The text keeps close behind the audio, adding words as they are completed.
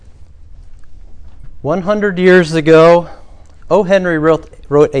100 years ago, O. Henry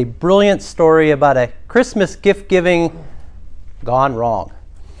wrote a brilliant story about a Christmas gift giving gone wrong.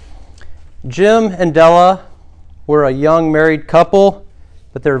 Jim and Della were a young married couple,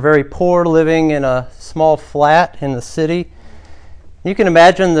 but they were very poor, living in a small flat in the city. You can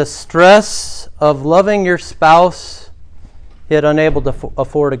imagine the stress of loving your spouse, yet unable to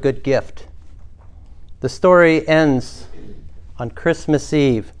afford a good gift. The story ends on Christmas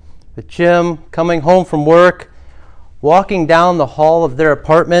Eve with Jim coming home from work, walking down the hall of their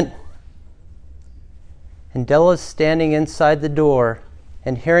apartment, and Della's standing inside the door,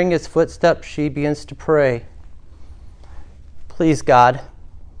 and hearing his footsteps, she begins to pray. Please, God,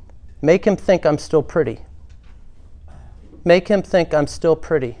 make him think I'm still pretty. Make him think I'm still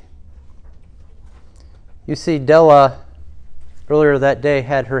pretty. You see, Della, earlier that day,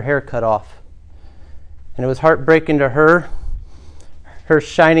 had her hair cut off. And it was heartbreaking to her. Her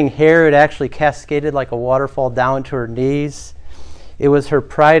shining hair had actually cascaded like a waterfall down to her knees. It was her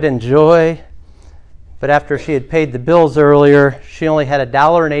pride and joy. But after she had paid the bills earlier, she only had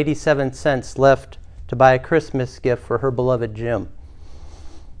 $1.87 left to buy a Christmas gift for her beloved Jim.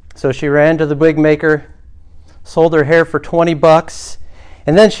 So she ran to the wig maker, sold her hair for $20,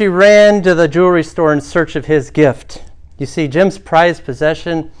 and then she ran to the jewelry store in search of his gift. You see, Jim's prized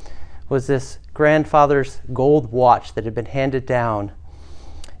possession was this grandfather's gold watch that had been handed down.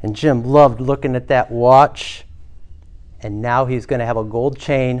 And Jim loved looking at that watch, and now he's going to have a gold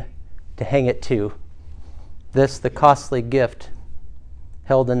chain to hang it to. This, the costly gift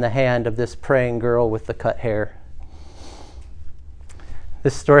held in the hand of this praying girl with the cut hair.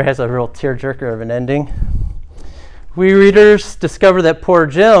 This story has a real tearjerker of an ending. We readers discover that poor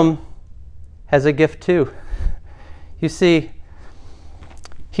Jim has a gift too. You see,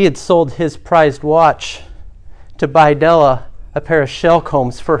 he had sold his prized watch to buy Della a pair of shell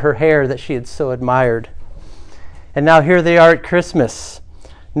combs for her hair that she had so admired. And now here they are at Christmas.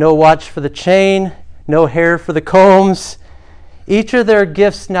 No watch for the chain, no hair for the combs. Each of their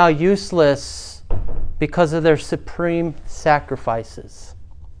gifts now useless because of their supreme sacrifices.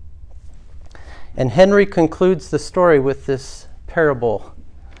 And Henry concludes the story with this parable.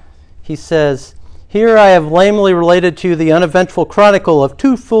 He says, "Here I have lamely related to you the uneventful chronicle of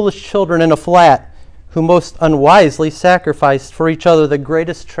two foolish children in a flat who most unwisely sacrificed for each other the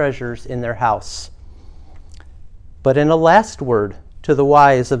greatest treasures in their house. But in a last word to the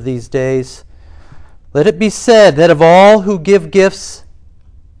wise of these days, let it be said that of all who give gifts,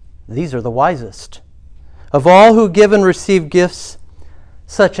 these are the wisest. Of all who give and receive gifts,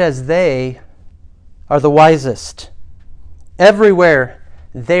 such as they are the wisest. Everywhere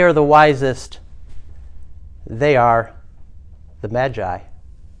they are the wisest. They are the Magi."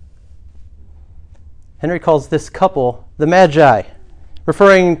 Henry calls this couple the Magi,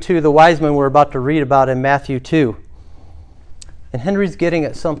 referring to the wise men we're about to read about in Matthew 2. And Henry's getting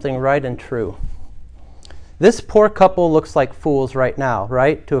at something right and true. This poor couple looks like fools right now,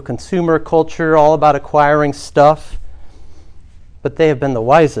 right? To a consumer culture all about acquiring stuff. But they have been the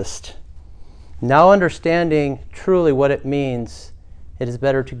wisest. Now understanding truly what it means, it is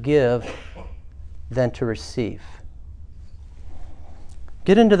better to give than to receive.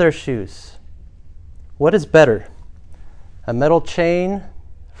 Get into their shoes. What is better? A metal chain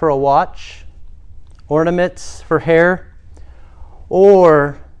for a watch? Ornaments for hair?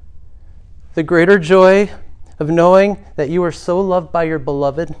 Or the greater joy of knowing that you are so loved by your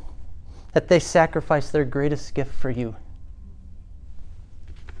beloved that they sacrifice their greatest gift for you?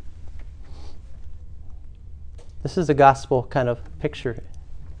 This is a gospel kind of picture.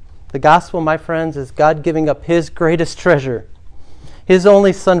 The gospel, my friends, is God giving up his greatest treasure, his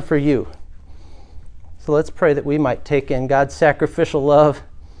only son for you. So let's pray that we might take in God's sacrificial love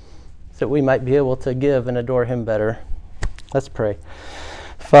so that we might be able to give and adore him better. Let's pray.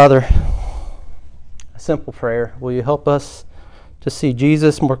 Father, a simple prayer. Will you help us to see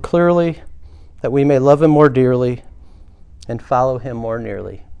Jesus more clearly, that we may love him more dearly and follow him more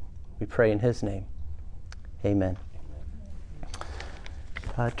nearly? We pray in his name. Amen.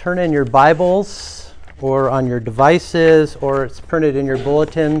 Turn in your Bibles or on your devices, or it's printed in your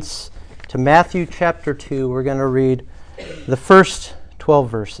bulletins, to Matthew chapter 2. We're going to read the first 12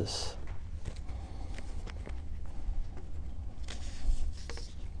 verses.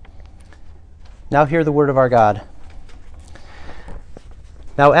 Now hear the word of our God.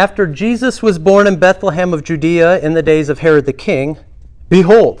 Now after Jesus was born in Bethlehem of Judea in the days of Herod the king,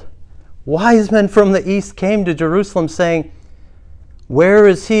 behold, wise men from the east came to Jerusalem, saying, "Where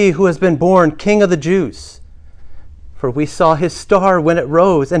is he who has been born King of the Jews? For we saw his star when it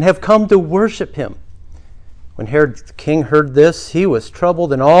rose and have come to worship him." When Herod the king heard this, he was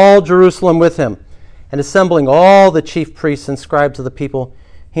troubled, and all Jerusalem with him. And assembling all the chief priests and scribes of the people,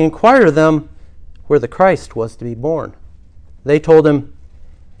 he inquired of them where the Christ was to be born. They told him,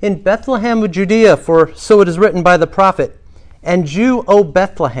 "In Bethlehem of Judea, for so it is written by the prophet, and you, O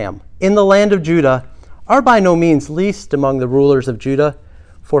Bethlehem, in the land of Judah, are by no means least among the rulers of Judah,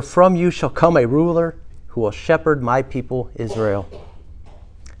 for from you shall come a ruler who will shepherd my people Israel."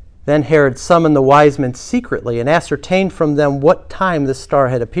 Then Herod summoned the wise men secretly and ascertained from them what time the star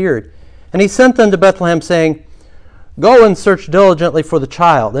had appeared. And he sent them to Bethlehem, saying, "Go and search diligently for the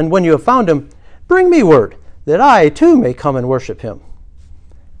child, and when you have found him, bring me word, that I too may come and worship him."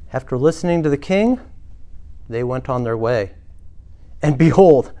 After listening to the king, they went on their way. And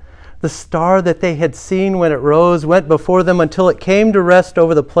behold, the star that they had seen when it rose went before them until it came to rest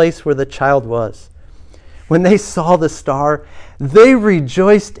over the place where the child was. When they saw the star, they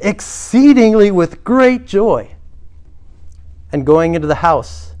rejoiced exceedingly with great joy. And going into the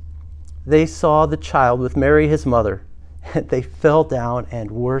house, they saw the child with Mary his mother, and they fell down and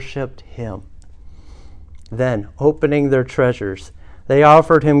worshipped him. Then, opening their treasures, they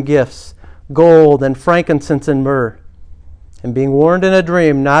offered him gifts, gold and frankincense and myrrh. And being warned in a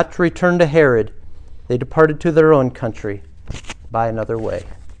dream not to return to Herod, they departed to their own country by another way.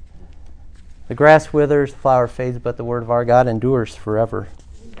 The grass withers, the flower fades, but the word of our God endures forever.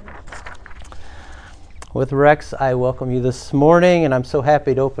 With Rex, I welcome you this morning, and I'm so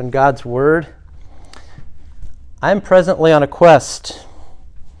happy to open God's Word. I'm presently on a quest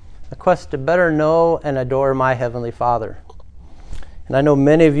to better know and adore my Heavenly Father. And I know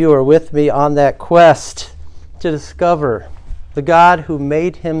many of you are with me on that quest to discover the God who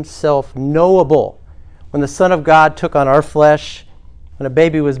made himself knowable when the Son of God took on our flesh, when a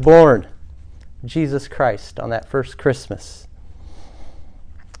baby was born, Jesus Christ, on that first Christmas.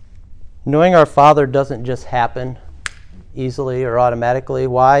 Knowing our Father doesn't just happen easily or automatically.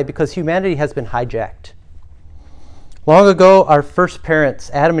 Why? Because humanity has been hijacked. Long ago, our first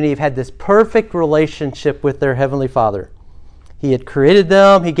parents, Adam and Eve, had this perfect relationship with their Heavenly Father. He had created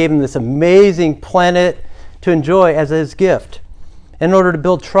them. He gave them this amazing planet to enjoy as his gift. In order to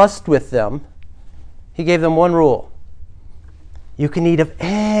build trust with them, he gave them one rule. You can eat of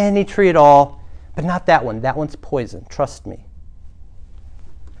any tree at all, but not that one. That one's poison. Trust me.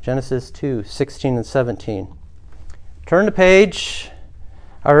 Genesis 2:16 and 17. Turn the page.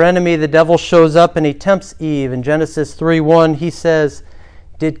 Our enemy, the devil, shows up and he tempts Eve. In Genesis 3:1, he says,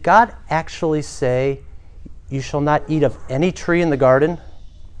 "Did God actually say, 'You shall not eat of any tree in the garden'?"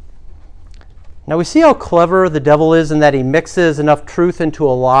 Now we see how clever the devil is in that he mixes enough truth into a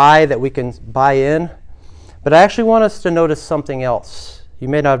lie that we can buy in. But I actually want us to notice something else. You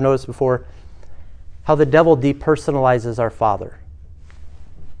may not have noticed before how the devil depersonalizes our Father.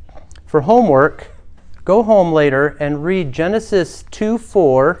 For homework, go home later and read Genesis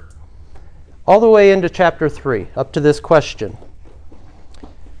 2:4 all the way into chapter 3, up to this question.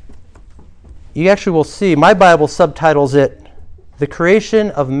 You actually will see, my Bible subtitles it, "The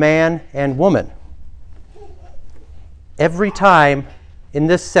Creation of Man and Woman." Every time in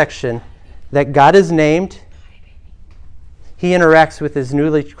this section that God is named, he interacts with his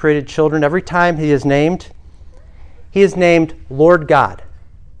newly created children. Every time he is named Lord God.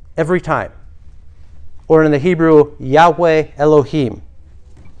 Every time. Or in the Hebrew, Yahweh Elohim.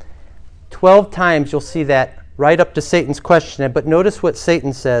 12 times you'll see that right up to Satan's question. But notice what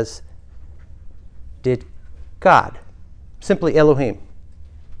Satan says. Did God. Simply Elohim.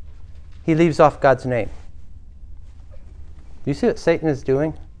 He leaves off God's name. You see what Satan is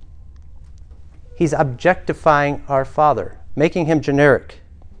doing? He's objectifying our Father, making him generic.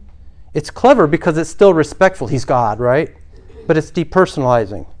 It's clever because it's still respectful. He's God, right? But it's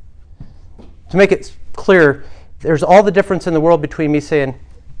depersonalizing. To make it clear, there's all the difference in the world between me saying,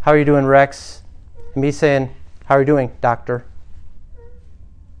 "How are you doing, Rex?" and me saying, "How are you doing, Doctor?"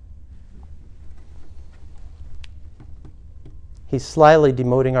 He's slyly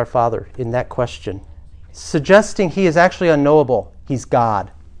demoting our Father in that question, suggesting he is actually unknowable. He's God.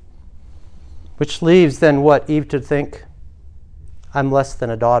 Which leaves then what? Eve to think, I'm less than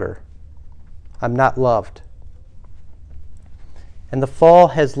a daughter. I'm not loved. And the fall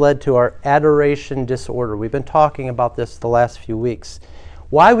has led to our adoration disorder. We've been talking about this the last few weeks.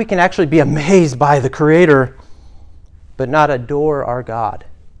 Why we can actually be amazed by the Creator, but not adore our God.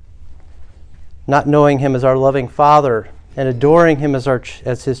 Not knowing him as our loving Father and adoring him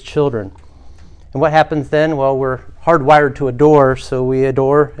as his children. And what happens then? Well, we're hardwired to adore, so we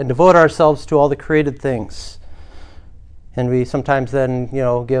adore and devote ourselves to all the created things. And we sometimes then,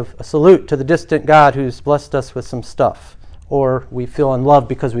 give a salute to the distant God who's blessed us with some stuff. Or we feel unloved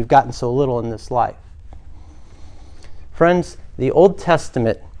because we've gotten so little in this life. Friends, the Old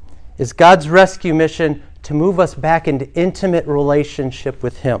Testament is God's rescue mission to move us back into intimate relationship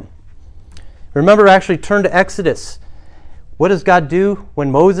with Him. Remember, actually turn to Exodus. What does God do when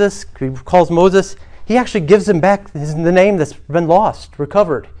He calls Moses? He actually gives him back the name that's been lost,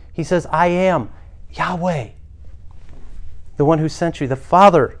 recovered. He says, I am Yahweh, the one who sent you. The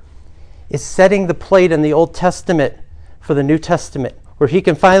Father is setting the plate in the Old Testament for the New Testament, where He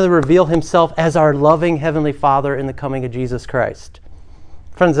can finally reveal Himself as our loving Heavenly Father in the coming of Jesus Christ.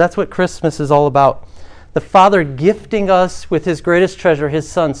 Friends, that's what Christmas is all about. The Father gifting us with His greatest treasure, His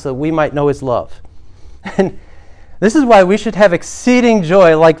Son, so we might know His love. And this is why we should have exceeding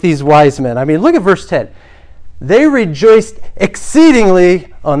joy like these wise men. I mean, look at verse 10. They rejoiced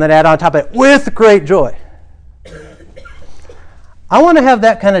exceedingly, and then add on top of it, with great joy. I want to have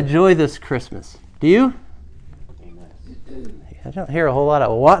that kind of joy this Christmas. Do you? I don't hear a whole lot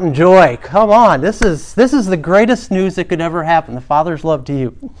of wanting joy. Come on, this is the greatest news that could ever happen. The Father's love to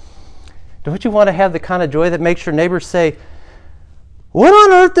you. Don't you want to have the kind of joy that makes your neighbors say, what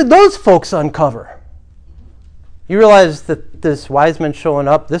on earth did those folks uncover? You realize that this wise men showing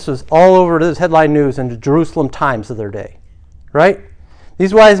up, this was all over this headline news in the Jerusalem Times of their day, right?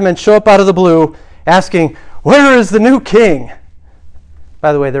 These wise men show up out of the blue asking, where is the new king?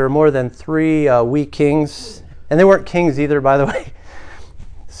 By the way, there were more than 3 wee kings, and they weren't kings either, by the way.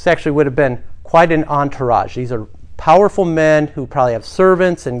 This actually would have been quite an entourage. These are powerful men who probably have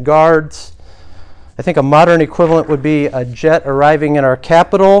servants and guards. I think a modern equivalent would be a jet arriving in our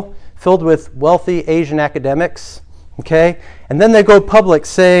capital filled with wealthy Asian academics, okay? And then they go public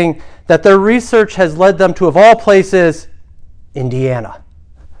saying that their research has led them to, of all places, Indiana.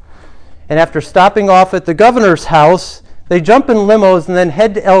 And after stopping off at the governor's house, they jump in limos and then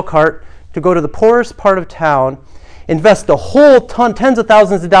head to Elkhart to go to the poorest part of town, invest a whole ton, tens of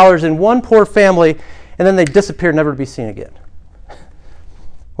thousands of dollars in one poor family, and then they disappear, never to be seen again.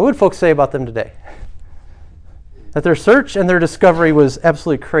 What would folks say about them today? That their search and their discovery was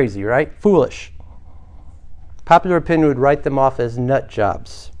absolutely crazy, right? Foolish. Popular opinion would write them off as nut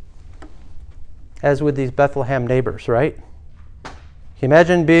jobs, as would these Bethlehem neighbors, right? Can you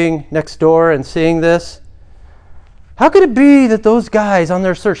imagine being next door and seeing this? How could it be that those guys on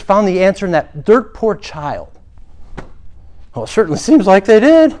their search found the answer in that dirt poor child? Well, it certainly seems like they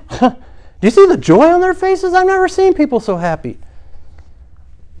did. Do you see the joy on their faces? I've never seen people so happy.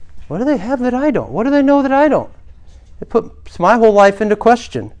 What do they have that I don't? What do they know that I don't? It puts my whole life into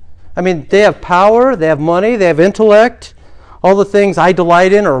question. I mean, they have power, they have money, they have intellect, all the things I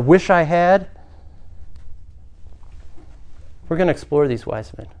delight in or wish I had. We're going to explore these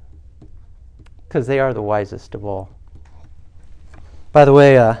wise men because they are the wisest of all. By the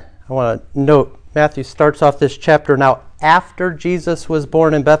way, I want to note, Matthew starts off this chapter now after Jesus was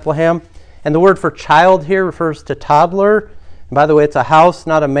born in Bethlehem. And the word for child here refers to toddler. And by the way, it's a house,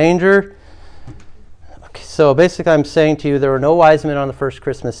 not a manger. Okay, so basically I'm saying to you, there were no wise men on the first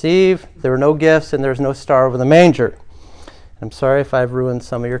Christmas Eve. There were no gifts, and there's no star over the manger. I'm sorry if I've ruined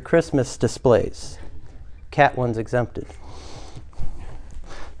some of your Christmas displays. Cat one's exempted.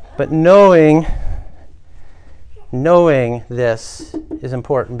 But knowing this is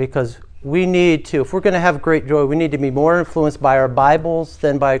important because we need to, if we're going to have great joy, we need to be more influenced by our Bibles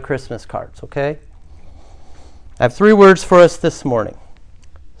than by Christmas cards, okay? I have 3 words for us this morning.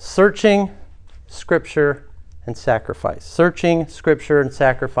 Searching, Scripture, and sacrifice. Searching, Scripture, and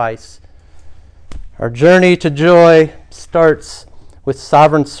sacrifice. Our journey to joy starts with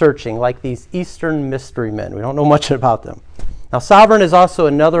sovereign searching, like these Eastern mystery men. We don't know much about them. Now, sovereign is also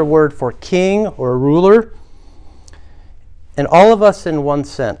another word for king or ruler. And all of us, in one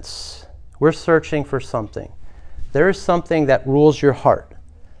sense, we're searching for something. There is something that rules your heart,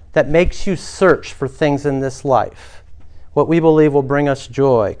 that makes you search for things in this life, what we believe will bring us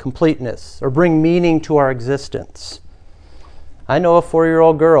joy, completeness, or bring meaning to our existence. I know a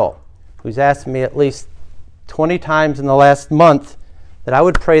 4-year-old girl who's asked me at least 20 times in the last month that I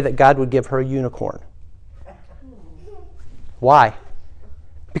would pray that God would give her a unicorn. Why?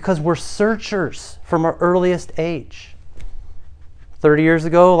 Because we're searchers from our earliest age. 30 years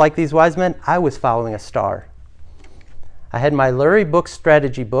ago, like these wise men, I was following a star. I had my Larry Book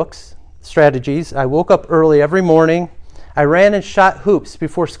strategies. I woke up early every morning. I ran and shot hoops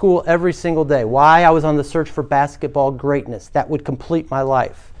before school every single day. Why? I was on the search for basketball greatness. That would complete my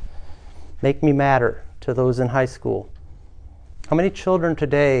life, make me matter to those in high school. How many children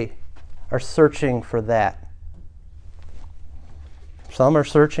today are searching for that? Some are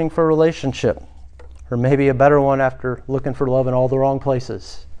searching for a relationship, or maybe a better one after looking for love in all the wrong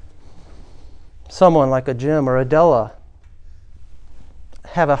places. Someone like a Jim or Adela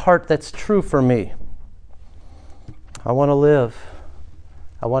have a heart that's true for me. I want to live.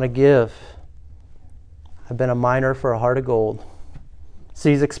 I want to give. I've been a miner for a heart of gold. It's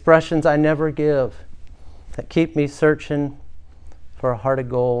these expressions I never give that keep me searching for a heart of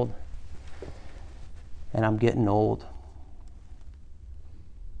gold. And I'm getting old.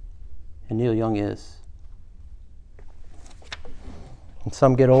 And Neil Young is. And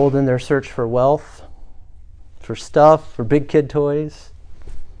some get old in their search for wealth, for stuff, for big kid toys.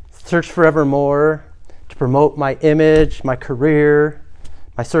 Search forevermore to promote my image, my career,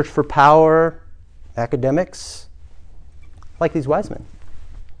 my search for power, academics, like these wise men.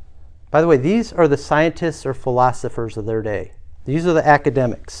 By the way, these are the scientists or philosophers of their day. These are the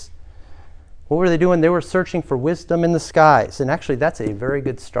academics. What were they doing? They were searching for wisdom in the skies. And actually, that's a very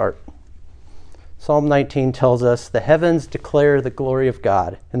good start. Psalm 19 tells us, the heavens declare the glory of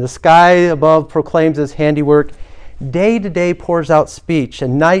God, and the sky above proclaims his handiwork. Day to day pours out speech,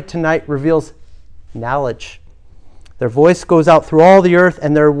 and night to night reveals knowledge. Their voice goes out through all the earth,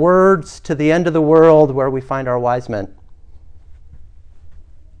 and their words to the end of the world, where we find our wise men.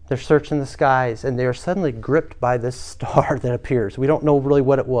 They're searching the skies, and they are suddenly gripped by this star that appears. We don't know really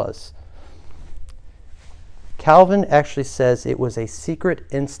what it was. Calvin actually says it was a secret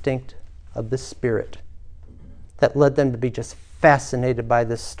instinct of the Spirit that led them to be just fascinated by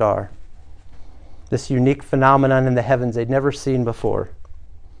this star, this unique phenomenon in the heavens they'd never seen before.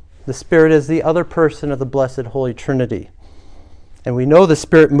 The Spirit is the other person of the blessed Holy Trinity. And we know the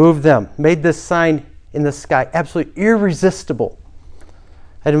Spirit moved them, made this sign in the sky absolutely irresistible.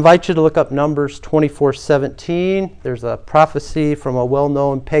 I'd invite you to look up Numbers 24:17. There's a prophecy from a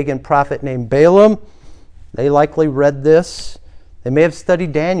well-known pagan prophet named Balaam. They likely read this. They may have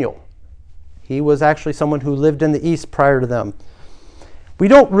studied Daniel. He was actually someone who lived in the east prior to them. We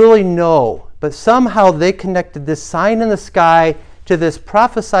don't really know, but somehow they connected this sign in the sky to this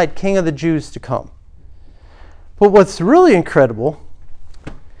prophesied king of the Jews to come. But what's really incredible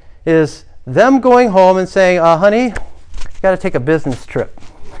is them going home and saying, honey, got to take a business trip.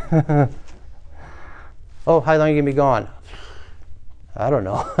 Oh, how long are you going to be gone? I don't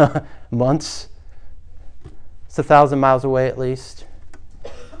know. Months. It's 1,000 miles away at least.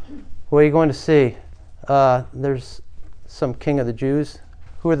 What are you going to see? There's some king of the Jews.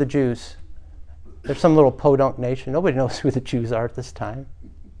 Who are the Jews? There's some little podunk nation. Nobody knows who the Jews are at this time.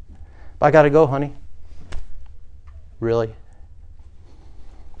 But I got to go, honey. Really?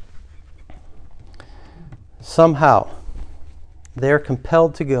 Somehow, they're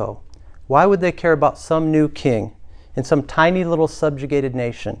compelled to go. Why would they care about some new king in some tiny little subjugated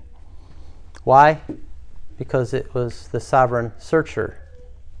nation? Why? Because it was the sovereign searcher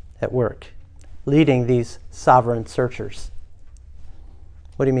at work, leading these sovereign searchers.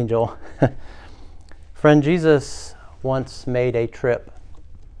 What do you mean, Joel? Friend, Jesus once made a trip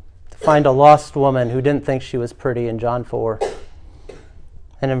to find a lost woman who didn't think she was pretty in John 4.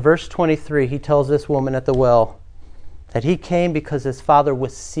 And in verse 23, he tells this woman at the well that he came because his Father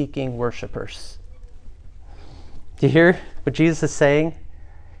was seeking worshipers. Do you hear what Jesus is saying?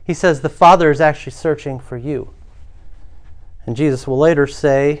 He says the Father is actually searching for you. And Jesus will later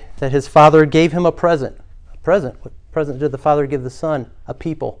say that his Father gave him a present. A present? What present did the Father give the Son? A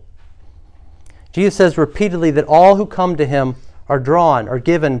people. Jesus says repeatedly that all who come to him are drawn, are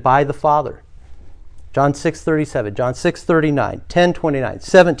given by the Father. John 6:37, John 6:39, 10:29,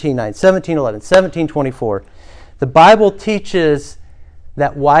 17:9, 17:11, 17:24. The Bible teaches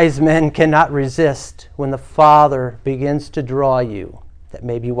that wise men cannot resist when the Father begins to draw you. That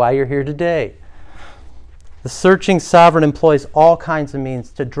may be why you're here today. The searching sovereign employs all kinds of means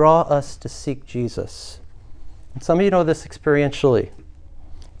to draw us to seek Jesus. And some of you know this experientially.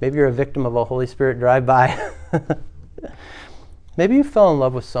 Maybe you're a victim of a Holy Spirit drive-by. Maybe you fell in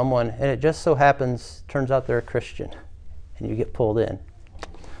love with someone and it just so happens, turns out they're a Christian and you get pulled in.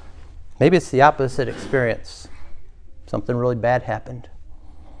 Maybe it's the opposite experience. Something really bad happened.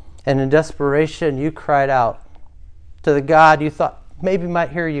 And in desperation, you cried out to the God you thought maybe might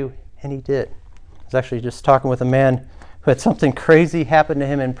hear you, and he did. I was actually just talking with a man who had something crazy happen to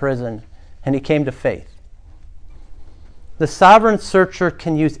him in prison, and he came to faith. The sovereign searcher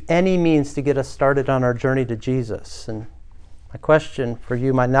can use any means to get us started on our journey to Jesus. And my question for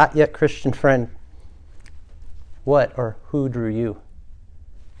you, my not yet Christian friend, what or who drew you?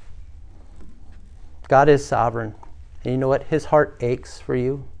 God is sovereign. And you know what? His heart aches for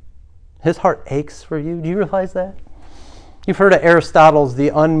you. His heart aches for you. Do you realize that? You've heard of Aristotle's the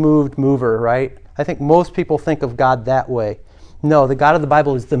unmoved mover, right? I think most people think of God that way. No, the God of the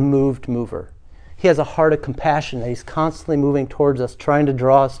Bible is the moved mover. He has a heart of compassion that he's constantly moving towards us, trying to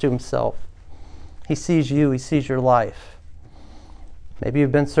draw us to himself. He sees you. He sees your life. Maybe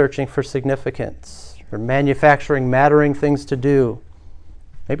you've been searching for significance or manufacturing mattering things to do.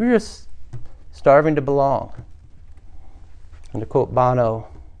 Maybe you're just starving to belong. And to quote Bono,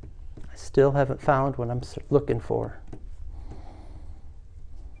 I still haven't found what I'm looking for.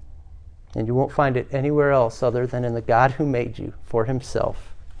 And you won't find it anywhere else other than in the God who made you for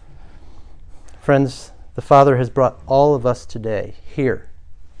himself. Friends, the Father has brought all of us today here.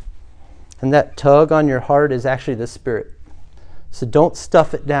 And that tug on your heart is actually the Spirit. So don't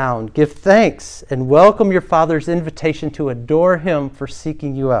stuff it down. Give thanks and welcome your Father's invitation to adore him for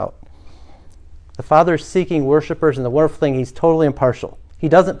seeking you out. The Father is seeking worshipers, and the wonderful thing, he's totally impartial. He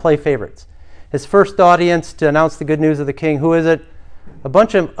doesn't play favorites. His first audience to announce the good news of the King, who is it? A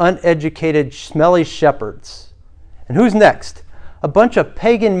bunch of uneducated, smelly shepherds. And who's next? A bunch of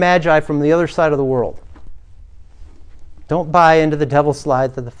pagan magi from the other side of the world. Don't buy into the devil's lie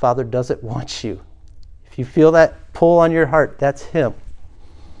that the Father doesn't want you. If you feel that pull on your heart, that's him.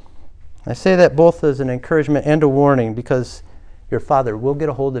 I say that both as an encouragement and a warning, because your Father will get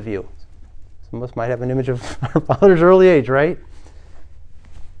a hold of you. Some of us might have an image of our Father's early age, right?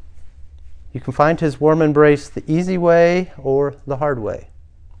 You can find his warm embrace the easy way or the hard way.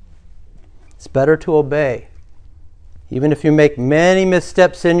 It's better to obey. Even if you make many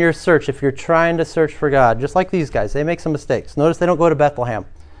missteps in your search, if you're trying to search for God, just like these guys, they make some mistakes. Notice they don't go to Bethlehem.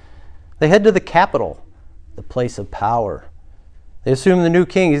 They head to the capital, the place of power. They assume the new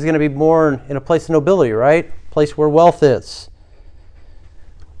king is going to be born in a place of nobility, right? A place where wealth is.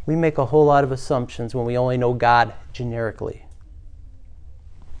 We make a whole lot of assumptions when we only know God generically.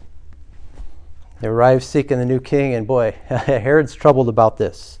 They arrive seeking the new king, and boy, Herod's troubled about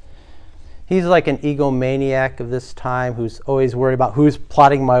this. He's like an egomaniac of this time who's always worried about who's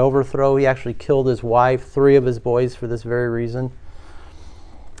plotting my overthrow. He actually killed his wife, 3 of his boys for this very reason.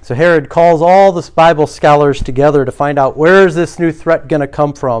 So Herod calls all the Bible scholars together to find out, where is this new threat going to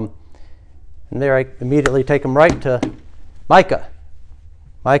come from? And they immediately take him right to Micah.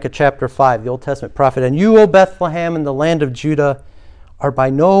 Micah chapter 5, the Old Testament prophet. And you, O Bethlehem, in the land of Judah, are by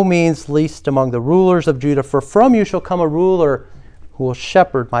no means least among the rulers of Judah, for from you shall come a ruler who will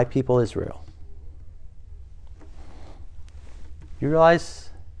shepherd my people Israel. You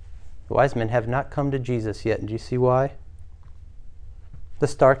realize the wise men have not come to Jesus yet, and do you see why? The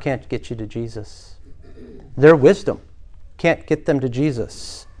star can't get you to Jesus. Their wisdom can't get them to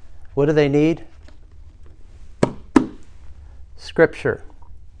Jesus. What do they need? Scripture.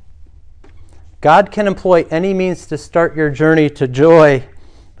 God can employ any means to start your journey to joy,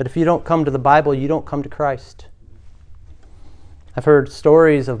 but if you don't come to the Bible, you don't come to Christ. I've heard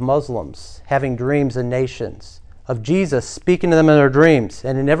stories of Muslims having dreams in nations, of Jesus speaking to them in their dreams,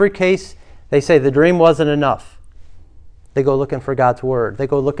 and in every case, they say the dream wasn't enough. They go looking for God's Word. They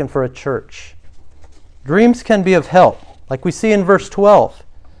go looking for a church. Dreams can be of help, like we see in verse 12.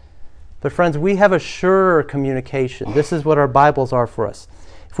 But friends, we have a surer communication. This is what our Bibles are for us.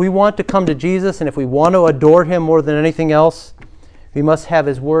 If we want to come to Jesus and if we want to adore him more than anything else, we must have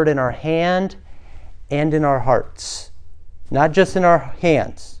his word in our hand and in our hearts. Not just in our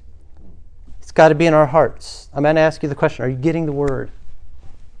hands. It's got to be in our hearts. I'm going to ask you the question, are you getting the word?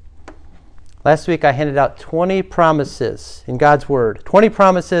 Last week I handed out 20 promises in God's word. 20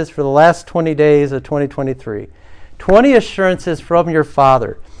 promises for the last 20 days of 2023. 20 assurances from your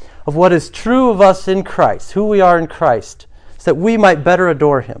Father of what is true of us in Christ, who we are in Christ, so that we might better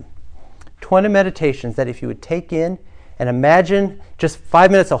adore him. 20 meditations that if you would take in and imagine, just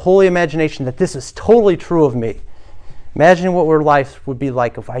 5 minutes of holy imagination, that this is totally true of me. Imagine what our life would be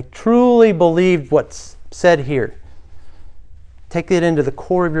like if I truly believed what's said here. Take it into the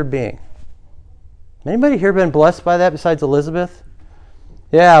core of your being. Anybody here been blessed by that besides Elizabeth?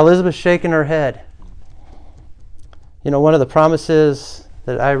 Yeah, Elizabeth's shaking her head. You know, one of the promises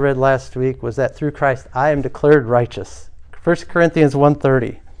that I read last week was that through Christ I am declared righteous. 1 Corinthians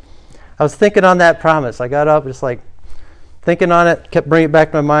 1:30. I was thinking on that promise. I got up just like thinking on it, kept bringing it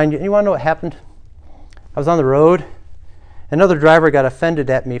back to my mind. You want to know what happened? I was on the road. Another driver got offended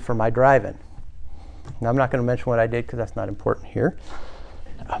at me for my driving. Now, I'm not going to mention what I did because that's not important here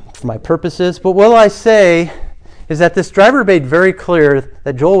for my purposes. But what I say is that this driver made very clear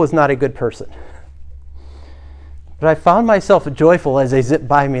that Joel was not a good person. But I found myself joyful as they zipped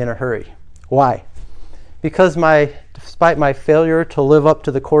by me in a hurry. Why? Because despite my failure to live up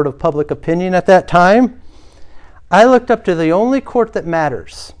to the court of public opinion at that time, I looked up to the only court that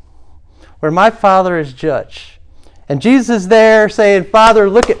matters, where my Father is judge. And Jesus is there saying, Father,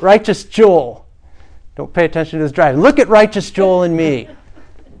 look at righteous Joel. Don't pay attention to his driving. Look at righteous Joel in me.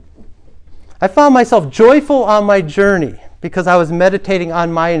 I found myself joyful on my journey because I was meditating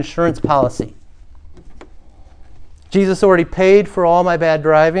on my insurance policy. Jesus already paid for all my bad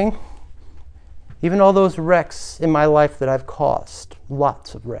driving. Even all those wrecks in my life that I've caused.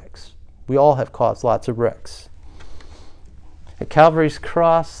 lots of wrecks. We all have caused lots of wrecks. At Calvary's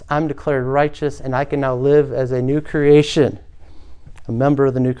cross, I'm declared righteous, and I can now live as a new creation, a member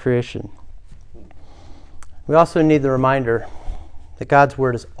of the new creation. We also need the reminder that God's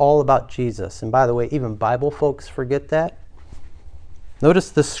Word is all about Jesus. And by the way, even Bible folks forget that.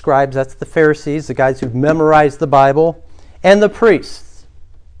 Notice the scribes, that's the Pharisees, the guys who've memorized the Bible, and the priests.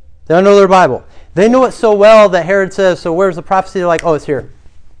 They don't know their Bible. They know it so well that Herod says, so where's the prophecy? They're like, oh, it's here.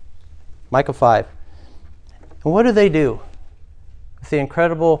 Micah 5. And what do? With the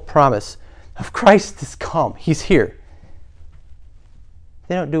incredible promise of Christ has come. He's here.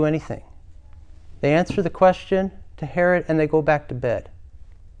 They don't do anything. They answer the question to Herod and they go back to bed.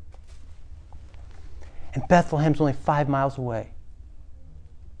 And Bethlehem's only 5 miles away.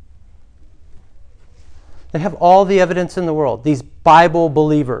 They have all the evidence in the world, these Bible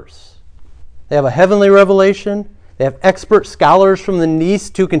believers. They have a heavenly revelation. They have expert scholars from the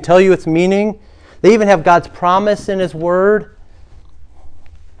East who can tell you its meaning. They even have God's promise in His Word.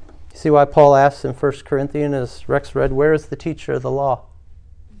 You see why Paul asks in 1 Corinthians, as Rex read, where is the teacher of the law?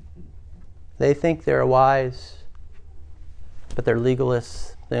 They think they're wise, but they're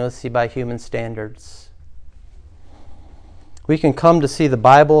legalists. They don't see by human standards. We can come to see the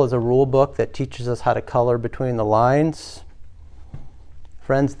Bible as a rule book that teaches us how to color between the lines.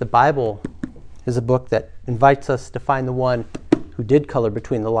 Friends, the Bible is a book that invites us to find the one who did color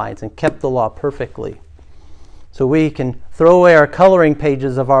between the lines and kept the law perfectly. So we can throw away our coloring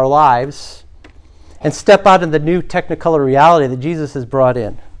pages of our lives and step out in the new Technicolor reality that Jesus has brought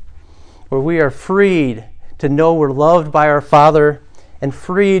in, where we are freed to know we're loved by our Father and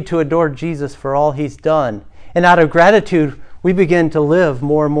freed to adore Jesus for all He's done. And out of gratitude, we begin to live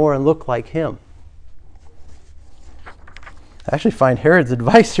more and more and look like Him. I actually find Herod's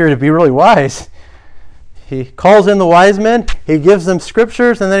advice here to be really wise. He calls in the wise men, he gives them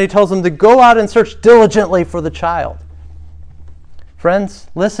scriptures, and then he tells them to go out and search diligently for the child. Friends,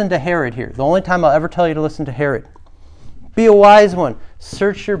 listen to Herod here. The only time I'll ever tell you to listen to Herod. Be a wise one.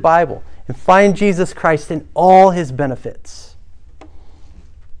 Search your Bible and find Jesus Christ in all His benefits.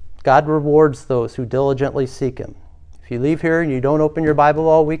 God rewards those who diligently seek Him. If you leave here and you don't open your Bible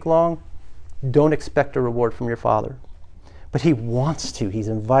all week long, don't expect a reward from your Father. But He wants to. He's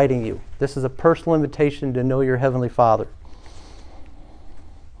inviting you. This is a personal invitation to know your Heavenly Father.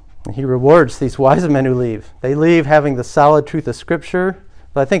 And He rewards these wise men who leave. They leave having the solid truth of Scripture,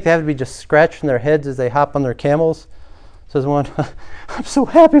 but I think they have to be just scratching their heads as they hop on their camels. Says one, I'm so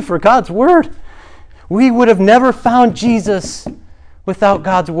happy for God's Word. We would have never found Jesus without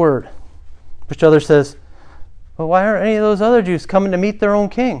God's Word. Which other says, well, why aren't any of those other Jews coming to meet their own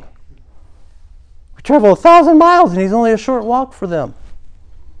king? We travel 1,000 miles and He's only a short walk for them.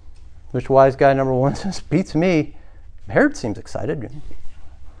 Which wise guy number one says, beats me. Herod seems excited.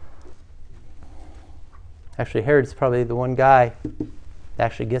 Actually, Herod's probably the one guy that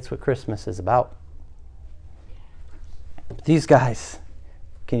actually gets what Christmas is about. These guys,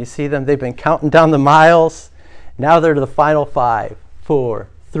 can you see them? They've been counting down the miles. Now they're to the final 5, 4,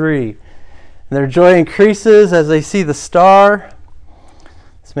 3. And their joy increases as they see the star.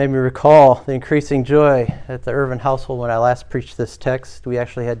 This made me recall the increasing joy at the Irvin household when I last preached this text. We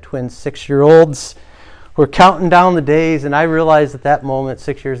actually had twin 6-year-olds who were counting down the days, and I realized at that moment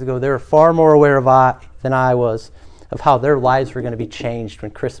 6 years ago they were far more aware than I was of how their lives were going to be changed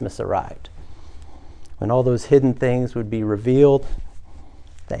when Christmas arrived. When all those hidden things would be revealed,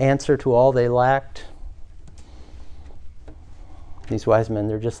 the answer to all they lacked. These wise men,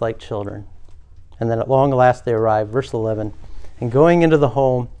 they're just like children. And then at long last they arrived, verse 11, and going into the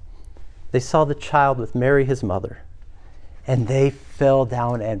home, they saw the child with Mary his mother, and they fell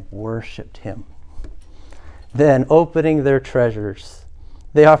down and worshipped Him. Then, opening their treasures,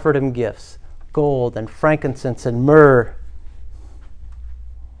 they offered Him gifts, gold and frankincense and myrrh.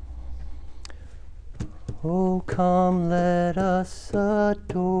 Oh, come, let us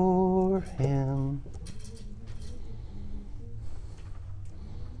adore Him.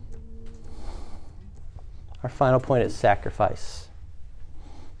 Our final point is sacrifice.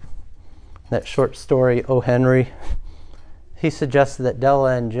 That short story, O. Henry, he suggested that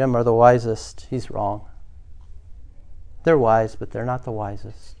Della and Jim are the wisest. He's wrong. They're wise, but they're not the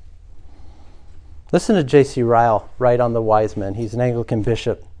wisest. Listen to J.C. Ryle write on the wise men. He's an Anglican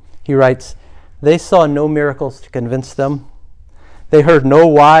bishop. He writes, they saw no miracles to convince them. They heard no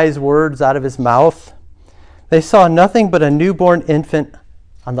wise words out of His mouth. They saw nothing but a newborn infant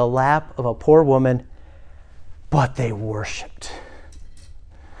on the lap of a poor woman, but they worshipped.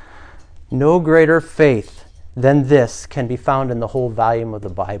 No greater faith than this can be found in the whole volume of the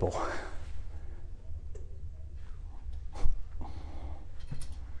Bible.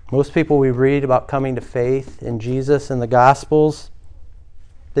 Most people we read about coming to faith in Jesus in the Gospels,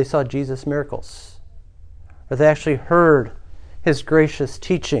 they saw Jesus' miracles. Or they actually heard his gracious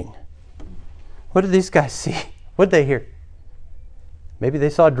teaching. What did these guys see? What did they hear? Maybe they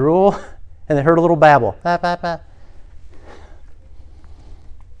saw drool and they heard a little babble. Bah, bah, bah.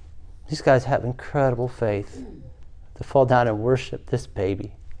 These guys have incredible faith to fall down and worship this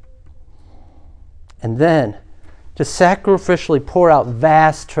baby. And then to sacrificially pour out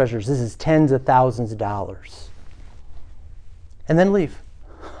vast treasures. This is tens of thousands of dollars. And then leave.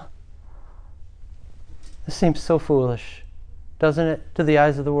 This seems so foolish, doesn't it, to the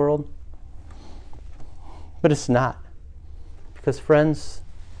eyes of the world? But it's not. Because, friends,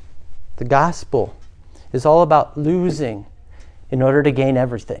 the gospel is all about losing in order to gain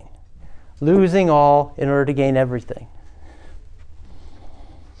everything. Losing all in order to gain everything.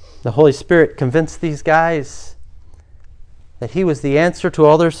 The Holy Spirit convinced these guys that he was the answer to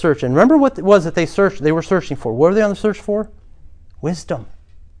all their search. And remember what it was that they were searching for. What were they on the search for? Wisdom.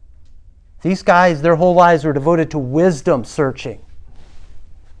 These guys, their whole lives were devoted to wisdom searching.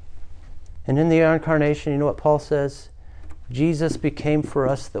 And in the incarnation, you know what Paul says? Jesus became for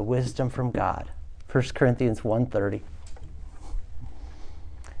us the wisdom from God. 1 Corinthians 1:30.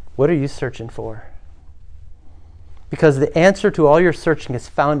 What are you searching for? Because the answer to all your searching is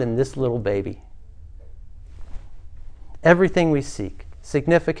found in this little baby. Everything we seek,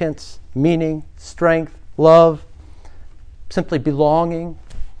 significance, meaning, strength, love, simply belonging,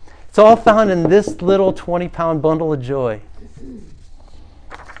 it's all found in this little 20-pound bundle of joy.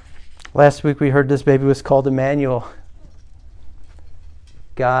 Last week we heard this baby was called Emmanuel.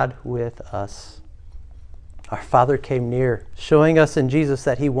 God with us. Our Father came near, showing us in Jesus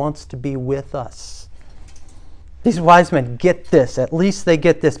that he wants to be with us. These wise men get this. At least they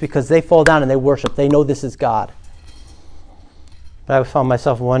get this because they fall down and they worship. They know this is God. But I found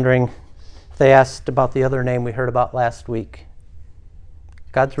myself wondering if they asked about the other name we heard about last week.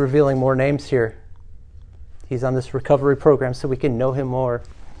 God's revealing more names here. He's on this recovery program so we can know him more.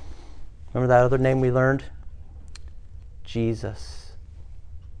 Remember that other name we learned? Jesus.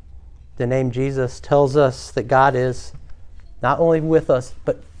 The name Jesus tells us that God is not only with us,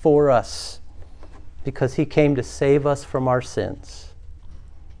 but for us, because he came to save us from our sins.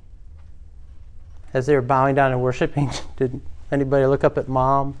 As they were bowing down and worshiping, did anybody look up at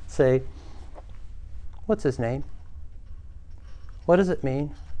Mom and say, "What's his name? What does it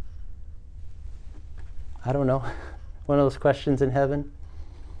mean?" I don't know. One of those questions in heaven.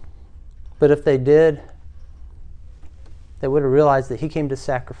 But if they did, they would have realized that he came to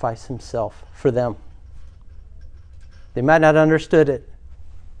sacrifice himself for them. They might not have understood it.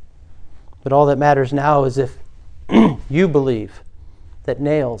 But all that matters now is if you believe that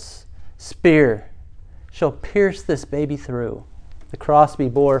nails, spear, shall pierce this baby through. The cross be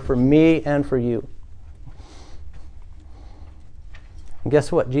bore for me and for you. And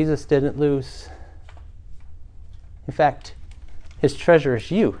guess what? Jesus didn't lose. In fact, his treasure is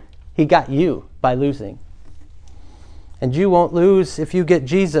you. He got you by losing. And you won't lose if you get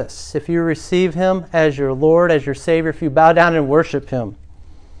Jesus, if you receive him as your Lord, as your Savior, if you bow down and worship him.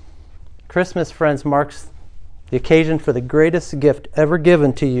 Christmas, friends, marks the occasion for the greatest gift ever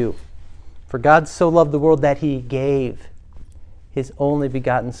given to you. For God so loved the world that he gave his only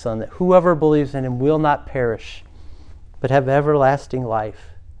begotten Son, that whoever believes in him will not perish, but have everlasting life.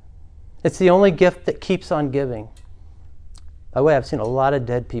 It's the only gift that keeps on giving. By the way, I've seen a lot of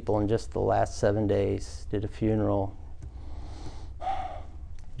dead people in just the last 7 days. Did a funeral.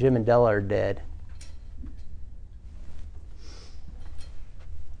 Jim and Della are dead.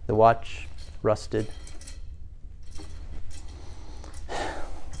 The watch rusted.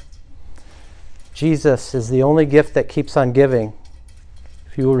 Jesus is the only gift that keeps on giving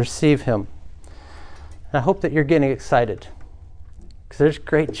if you will receive him. And I hope that you're getting excited, because there's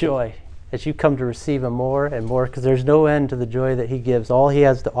great joy as you come to receive him more and more, because there's no end to the joy that he gives, all he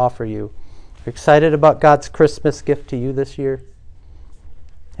has to offer you. You're excited about God's Christmas gift to you this year?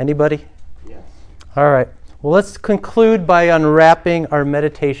 Anybody? Yes. All right. Well, let's conclude by unwrapping our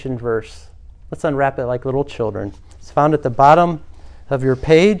meditation verse. Let's unwrap it like little children. It's found at the bottom of your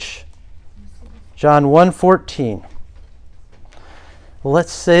page, John 1:14.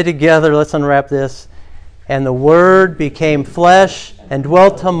 Let's say together, let's unwrap this. And the Word became flesh and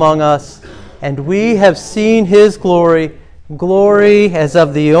dwelt among us, and we have seen his glory, glory as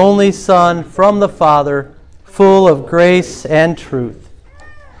of the only Son from the Father, full of grace and truth.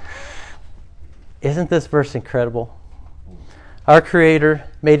 Isn't this verse incredible? Our Creator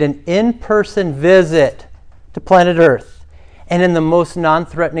made an in-person visit to planet Earth, and in the most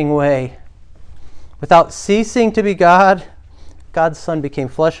non-threatening way. Without ceasing to be God, God's Son became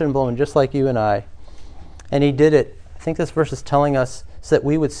flesh and bone just like you and I. And he did it. I think this verse is telling us so that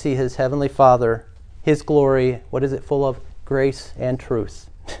we would see his heavenly Father, his glory. What is it? Full of grace and truth.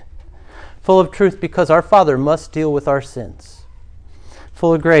 Full of truth because our Father must deal with our sins.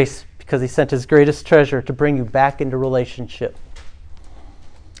 Full of grace because he sent his greatest treasure to bring you back into relationship.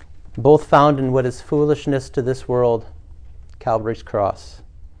 Both found in what is foolishness to this world, Calvary's cross.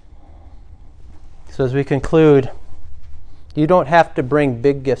 So as we conclude, you don't have to bring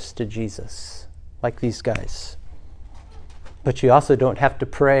big gifts to Jesus like these guys. But you also don't have to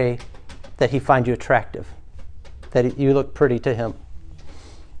pray that he find you attractive, that you look pretty to him.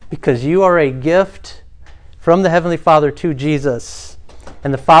 Because you are a gift from the Heavenly Father to Jesus.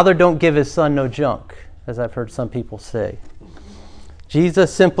 And the Father don't give his Son no junk, as I've heard some people say.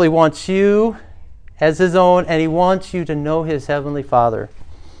 Jesus simply wants you as his own, and he wants you to know his Heavenly Father.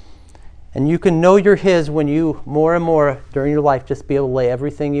 And you can know you're his when you, more and more during your life, just be able to lay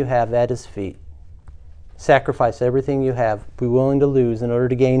everything you have at his feet. Sacrifice everything you have. Be willing to lose in order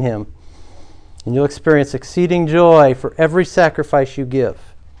to gain him. And you'll experience exceeding joy for every sacrifice you give.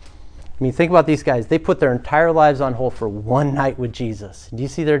 I mean, think about these guys. They put their entire lives on hold for one night with Jesus. Do you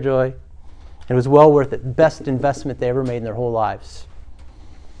see their joy? It was well worth it. Best investment they ever made in their whole lives.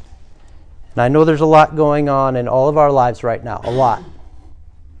 And I know there's a lot going on in all of our lives right now. A lot.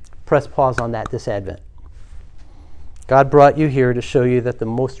 Press pause on that this Advent. God brought you here to show you that the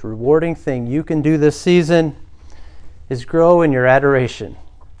most rewarding thing you can do this season is grow in your adoration.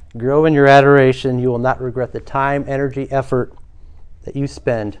 Grow in your adoration. You will not regret the time, energy, effort that you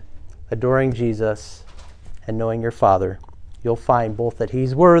spend adoring Jesus and knowing your Father. You'll find both that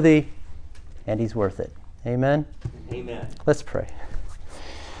he's worthy and he's worth it. Amen? Amen. Let's pray.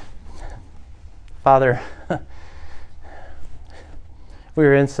 Father, we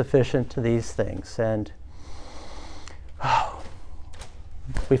are insufficient to these things, and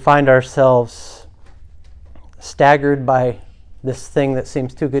we find ourselves staggered by this thing that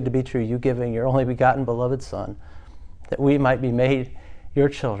seems too good to be true, you giving your only begotten beloved Son, that we might be made your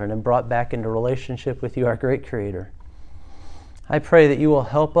children and brought back into relationship with you, our great Creator. I pray that you will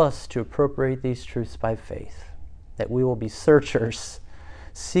help us to appropriate these truths by faith, that we will be searchers,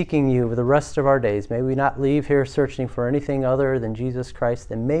 seeking you for the rest of our days. May we not leave here searching for anything other than Jesus Christ,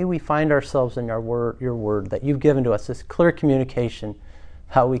 and may we find ourselves in your word that you've given to us, this clear communication,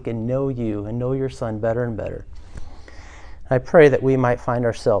 how we can know you and know your Son better and better. I pray that we might find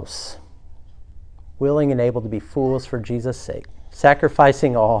ourselves willing and able to be fools for Jesus' sake,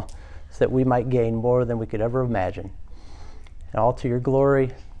 sacrificing all so that we might gain more than we could ever imagine. And all to your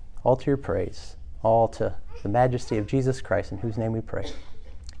glory, all to your praise, all to the majesty of Jesus Christ, in whose name we pray.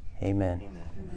 Amen.